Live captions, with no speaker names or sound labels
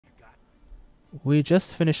We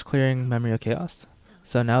just finished clearing Memory of Chaos,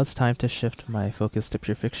 so now it's time to shift my focus to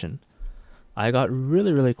Pure Fiction. I got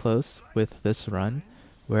really close with this run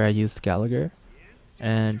where I used Gallagher,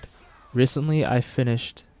 and recently I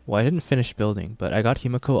finished, well, I didn't finish building, but I got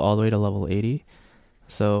Himeko all the way to level 80,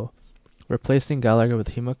 so replacing Gallagher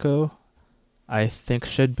with Himeko I think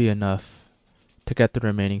should be enough to get the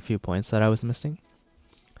remaining few points that I was missing.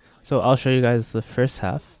 So I'll show you guys the first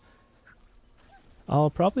half. I'll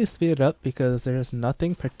probably speed it up because there's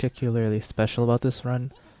nothing particularly special about this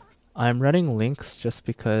run. I'm running Lynx just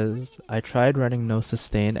because I tried running no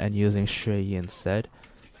sustain and using Shui instead,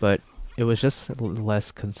 but it was just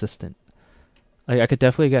less consistent. Like I could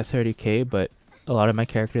definitely get 30k, but a lot of my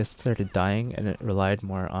characters started dying and it relied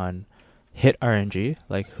more on hit RNG,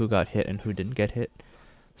 like who got hit and who didn't get hit.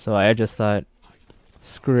 So I just thought,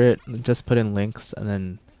 screw it, just put in Lynx and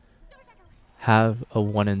then have a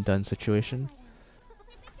one and done situation.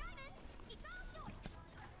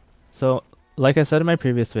 So, like I said in my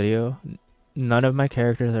previous video, none of my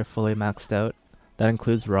characters are fully maxed out. That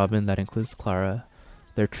includes Robin, that includes Clara.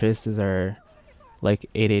 Their traces are like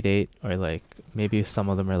 888 or like maybe some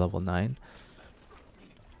of them are level 9.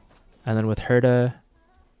 And then with Herta,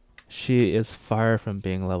 she is far from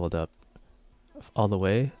being leveled up all the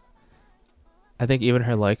way. I think even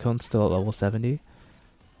her Lycon's still at level 70.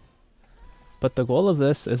 But the goal of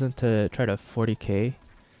this isn't to try to 40k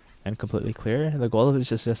and completely clear. The goal of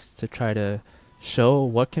it is just to try to show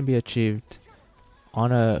what can be achieved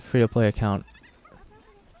on a free-to-play account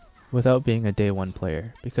without being a day one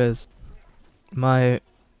player, because my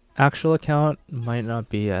actual account might not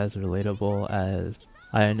be as relatable as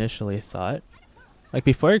I initially thought. Like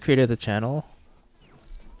before I created the channel,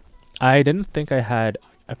 I didn't think I had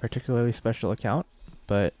a particularly special account,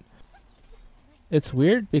 but it's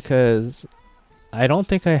weird because I don't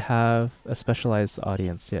think I have a specialized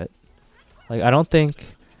audience yet. Like I don't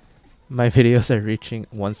think my videos are reaching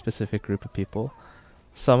one specific group of people.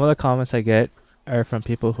 Some of the comments I get are from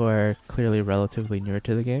people who are clearly relatively newer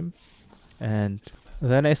to the game, and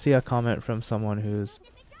then I see a comment from someone who's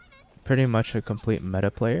pretty much a complete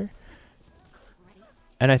meta player.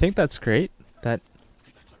 And I think that's great that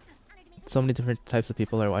so many different types of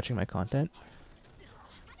people are watching my content.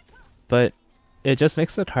 But it just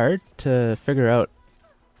makes it hard to figure out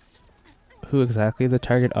who exactly the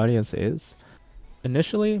target audience is.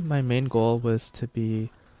 Initially, my main goal was to be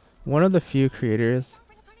one of the few creators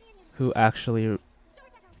who actually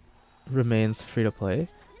remains free-to-play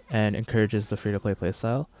and encourages the free-to-play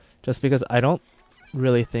playstyle, just because I don't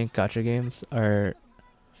really think gacha games are...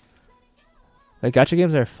 Like, gacha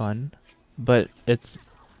games are fun, but it's...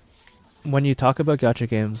 When you talk about gacha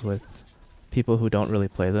games with people who don't really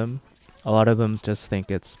play them, a lot of them just think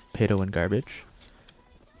it's pay-to-win garbage.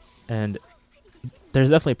 And there's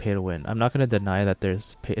definitely pay-to-win. I'm not going to deny that there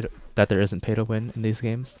isn't pay-to-win in these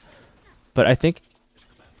games. But I think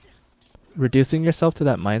reducing yourself to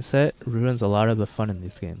that mindset ruins a lot of the fun in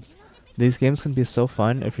these games. These games can be so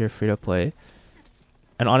fun if you're free to play.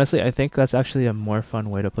 And honestly, I think that's actually a more fun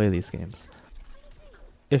way to play these games.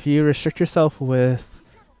 If you restrict yourself with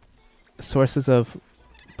sources of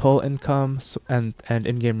pull income and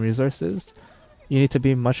in-game resources, you need to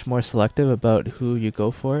be much more selective about who you go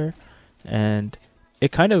for, and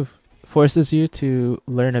it kind of forces you to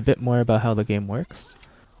learn a bit more about how the game works.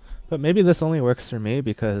 But maybe this only works for me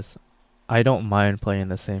because I don't mind playing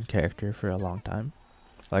the same character for a long time.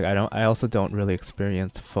 Like I also don't really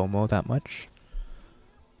experience FOMO that much.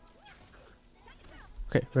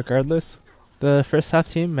 Okay, regardless, the first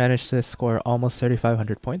half team managed to score almost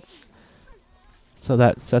 3,500 points. So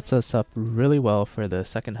that sets us up really well for the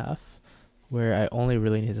second half, where I only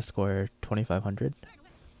really need to score 2,500.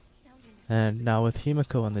 And now with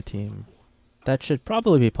Himeko on the team, that should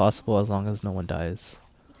probably be possible as long as no one dies.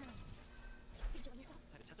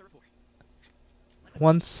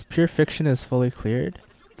 Once Pure Fiction is fully cleared,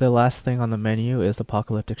 the last thing on the menu is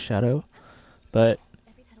Apocalyptic Shadow, but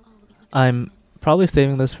I'm probably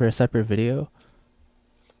saving this for a separate video.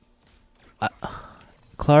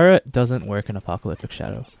 Clara doesn't work in Apocalyptic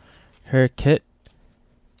Shadow. Her kit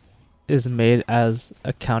is made as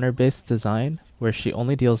a counter-based design where she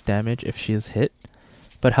only deals damage if she is hit,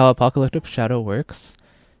 but how Apocalyptic Shadow works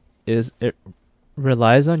is it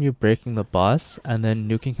relies on you breaking the boss and then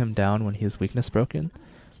nuking him down when he's weakness broken.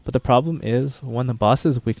 But the problem is, when the boss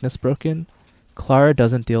is weakness broken, Clara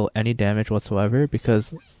doesn't deal any damage whatsoever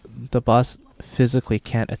because the boss physically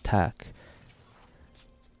can't attack.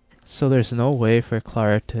 So there's no way for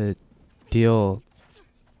Clara to deal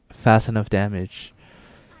fast enough damage.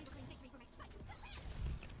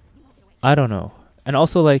 I don't know. And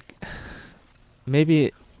also, like,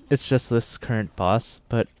 maybe it's just this current boss,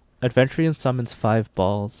 but Adventuring summons 5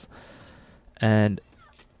 balls, and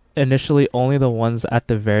initially only the ones at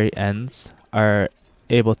the very ends are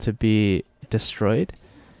able to be destroyed.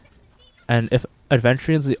 And if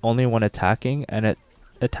Adventuring's the only one attacking and it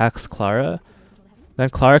attacks Clara, then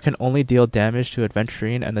Clara can only deal damage to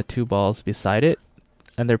Adventuring and the 2 balls beside it,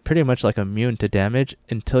 and they're pretty much like immune to damage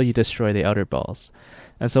until you destroy the outer balls.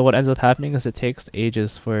 And so what ends up happening is it takes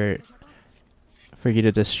ages for you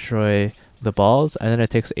to destroy the balls, and then it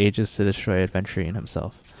takes ages to destroy Adventuring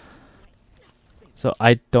himself. So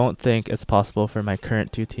I don't think it's possible for my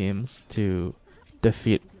current 2 teams to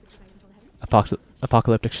defeat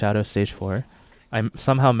Apocalyptic Shadow Stage 4. I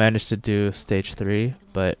somehow managed to do Stage 3,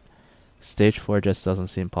 but Stage 4 just doesn't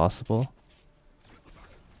seem possible.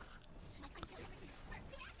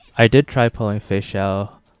 I did try pulling Fei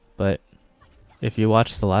Xiao, but if you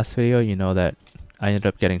watched the last video, you know that I ended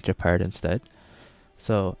up getting Japard instead.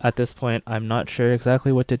 So at this point, I'm not sure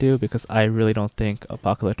exactly what to do because I really don't think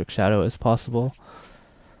Apocalyptic Shadow is possible.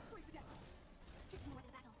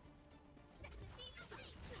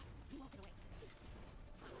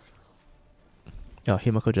 Oh,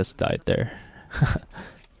 Himeko just died there.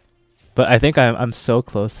 But I think I'm so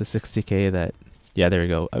close to 60k that, yeah, there we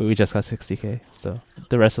go. We just got 60k, so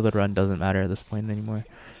the rest of the run doesn't matter at this point anymore.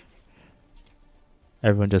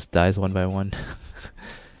 Everyone just dies one by one.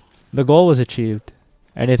 The goal was achieved.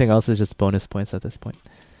 Anything else is just bonus points at this point.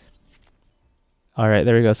 Alright,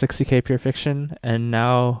 there we go. 60k Pure Fiction, and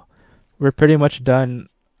now we're pretty much done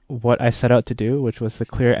what I set out to do, which was to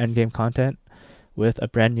clear endgame content with a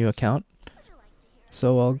brand new account.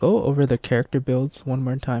 So I'll go over the character builds one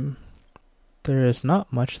more time. There is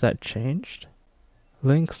not much that changed.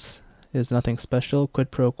 Lynx is nothing special.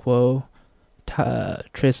 Quid pro quo.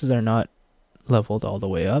 Traces are not leveled all the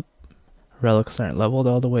way up. Relics aren't leveled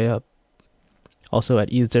all the way up. Also at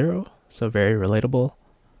E0, so very relatable.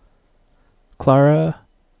 Clara,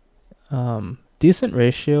 decent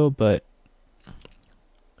ratio, but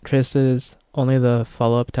Traces, only the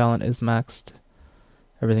follow-up talent is maxed.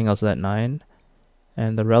 Everything else is at 9.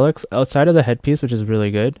 And the relics, outside of the headpiece, which is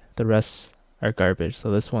really good, the rest are garbage.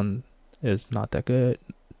 So this one is not that good.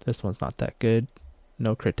 This one's not that good.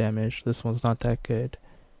 No crit damage. This one's not that good.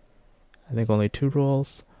 I think only 2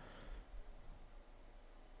 rolls.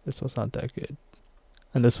 This one's not that good.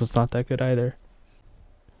 And this one's not that good either.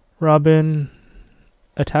 Robin,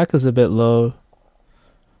 attack is a bit low.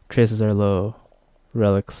 Traces are low.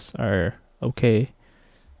 Relics are okay.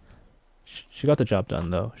 She got the job done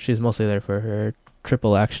though. She's mostly there for her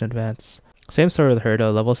triple action advance. Same story with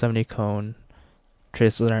Herda, level 70 cone.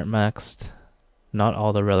 Traces aren't maxed. Not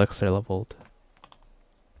all the relics are leveled.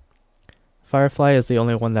 Firefly is the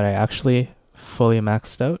only one that I actually fully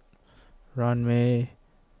maxed out. Ranmei,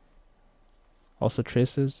 also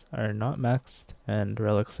traces are not maxed, and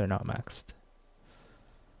relics are not maxed.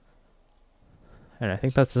 And I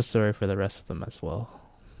think that's the story for the rest of them as well.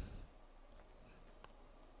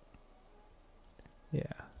 Yeah.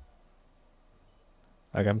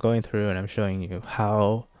 Like, I'm going through and I'm showing you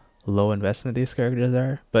how low investment these characters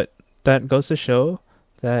are, but that goes to show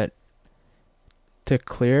that to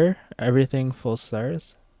clear everything full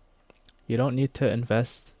stars, you don't need to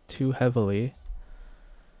invest too heavily.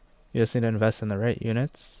 You just need to invest in the right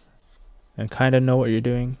units and kind of know what you're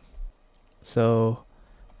doing. So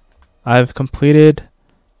I've completed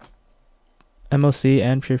MOC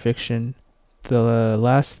and Pure Fiction. The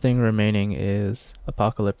last thing remaining is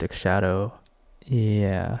Apocalyptic Shadow.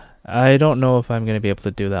 Yeah, I don't know if I'm going to be able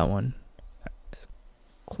to do that one.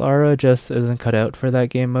 Clara just isn't cut out for that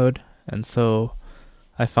game mode, and so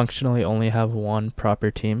I functionally only have one proper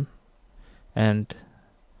team, and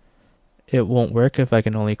it won't work if I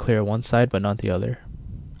can only clear one side but not the other.